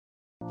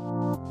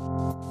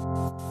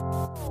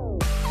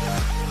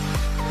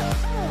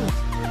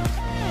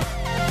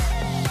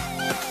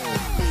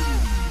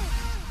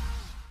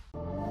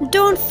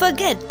Don't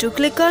forget to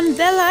click on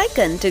bell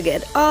icon to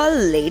get all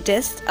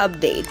latest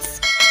updates.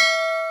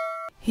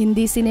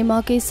 Hindi cinema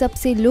के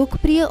सबसे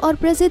लोकप्रिय और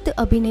प्रसिद्ध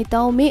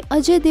अभिनेताओं में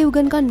अजय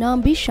देवगन का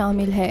नाम भी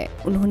शामिल है।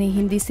 उन्होंने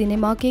हिंदी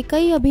सिनेमा के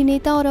कई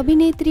अभिनेता और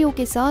अभिनेत्रियों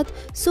के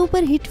साथ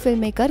सुपरहिट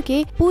फिल्में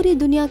करके पूरी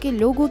दुनिया के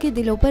लोगों के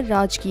दिलों पर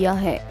राज किया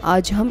है।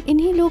 आज हम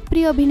इन्हीं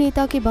लोकप्रिय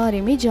अभिनेता के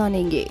बारे में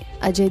जानेंगे।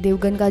 अजय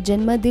देवगन का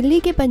जन्म दिल्ली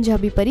के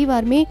पंजाबी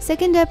परिवार में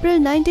 2 अप्रैल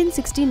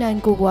 1969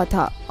 को हुआ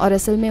था और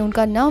असल में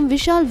उनका नाम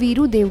विशाल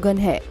वीरू देवगन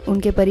है।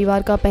 उनके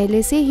परिवार का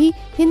पहले से ही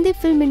हिंदी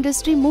फिल्म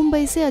इंडस्ट्री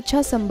मुंबई से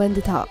अच्छा संबंध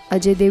था।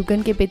 अजय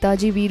देवगन के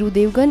पिताजी वीरू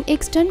देवगन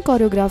एक स्टंट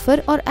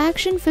कोरियोग्राफर और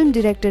एक्शन फिल्म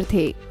डायरेक्टर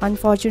थे।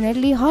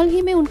 अनफॉर्चुनेटली हाल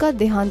ही में उनका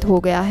देहांत हो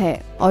गया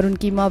है और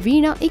उनकी माँ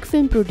वीणा एक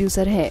फिल्म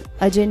प्रोड्यूसर है।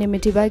 अजय ने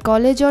मिठीबाई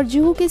कॉलेज और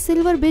जुहू के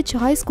सिल्वर बीच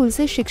हाई स्कूल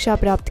से शिक्षा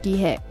प्राप्त की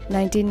है।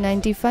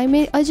 1995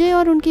 में अजय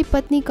और उनकी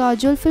पत्नी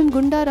काजोल फिल्म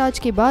गुंडा राज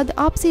के बाद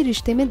आपसी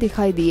रिश्ते में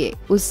दिखाई दिए।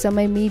 उस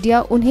समय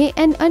मीडिया उन्हें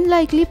एन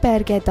अनलाइकली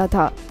पैर कहता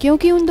था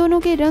क्योंकि उन दोनों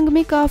के रंग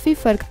में काफी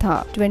फर्क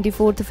था।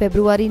 24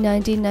 फरवरी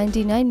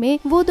 1999 में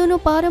वो दोनों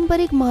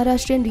पारंपरिक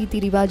महाराष्ट्रियन रीति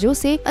रिवाजों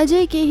से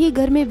अजय के ही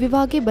घर में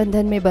विवाह के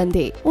बंधन में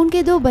बंधे।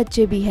 उनके 2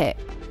 बच्चे भी है।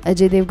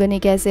 अजय देवगन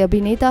एक ऐसे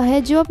अभिनेता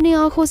है जो अपनी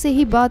आंखों से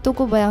ही बातों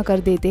को बयां कर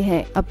देते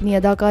हैं। अपनी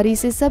अदाकारी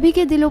से सभी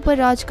के दिलों पर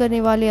राज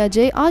करने वाले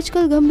अजय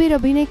आजकल गंभीर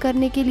अभिनय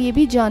करने के लिए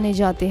भी जाने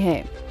जाते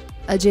हैं।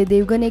 अजय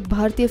देवगन एक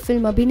भारतीय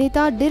फिल्म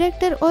अभिनेता,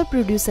 डायरेक्टर और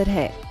प्रोड्यूसर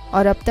है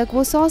और अब तक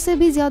वो 100 से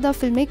भी ज्यादा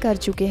फिल्में कर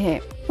चुके हैं।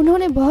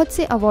 उन्होंने बहुत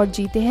से अवार्ड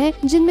जीते हैं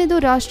जिनमें 2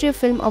 राष्ट्रीय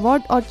फिल्म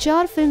अवार्ड और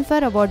 4 फिल्म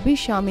फेयर अवार्ड भी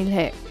शामिल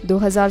है।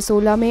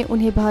 2016 में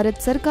उन्हें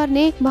भारत सरकार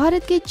ने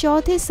भारत के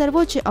 4थे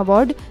सर्वोच्च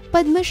अवार्ड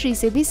पद्मश्री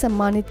से भी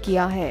सम्मानित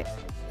किया है।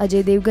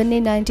 अजय देवगन ने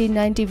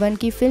 1991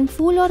 की फिल्म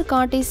फूल और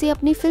कांटे से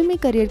अपनी फिल्मी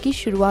करियर की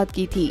शुरुआत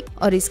की थी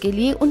और इसके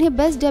लिए उन्हें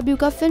बेस्ट डेब्यू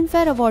का फिल्म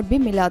फेयर अवार्ड भी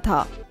मिला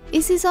था।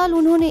 इसी साल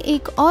उन्होंने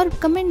एक और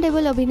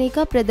कमेंडेबल अभिनय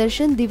का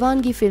प्रदर्शन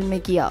दीवानगी फिल्म में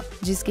किया,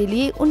 जिसके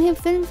लिए उन्हें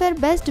फिल्म फेयर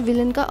बेस्ट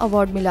विलन का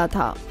अवार्ड मिला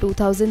था।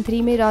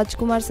 2003 में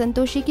राजकुमार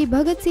संतोषी की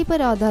भगत सिंह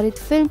पर आधारित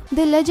film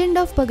the legend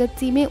of Bhagat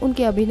Singh में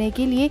उनके अभिनय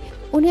के लिए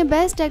उन्हें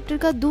बेस्ट एक्टर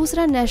का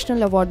दूसरा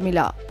नेशनल अवार्ड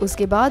मिला।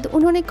 उसके बाद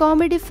उन्होंने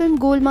कॉमेडी फिल्म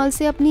गोलमाल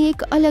से अपनी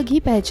एक अलग ही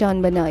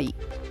पहचान बनाई।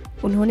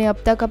 उन्होंने अब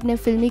तक अपने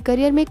फिल्मी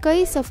करियर में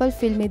कई सफल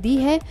फिल्में दी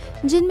हैं,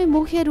 जिनमें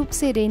मुख्य रूप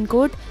से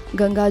रेनकोट,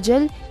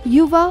 गंगाजल,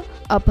 युवा,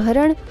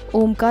 अपहरण,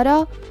 Omkara,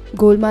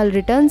 Golmaal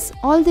returns,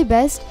 all the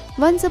best,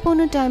 once upon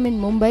a time in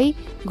Mumbai,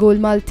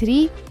 Golmaal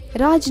 3,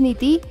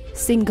 राजनीति,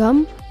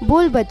 सिंघम,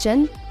 बोल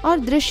बच्चन और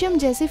दृश्यम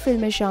जैसी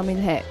फिल्में शामिल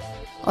है।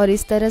 और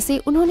इस तरह से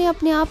उन्होंने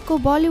अपने आप को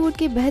बॉलीवुड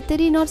के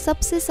बेहतरीन और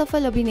सबसे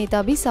सफल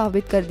अभिनेता भी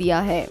साबित कर दिया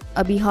है।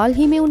 अभी हाल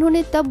ही में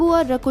उन्होंने तब्बू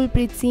और रकुल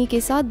प्रीत सिंह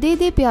के साथ दे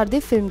दे प्यार दे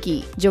फिल्म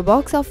की, जो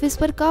बॉक्स ऑफिस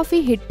पर काफी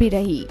हिट भी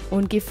रही।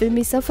 उनकी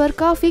फिल्मी सफर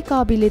काफी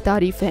काबिले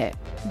तारीफ है।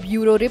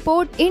 Bureau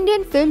report,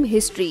 Indian film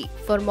history.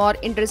 For more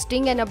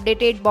interesting and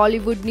updated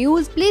Bollywood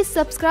news, please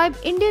subscribe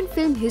Indian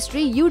film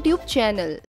history YouTube channel.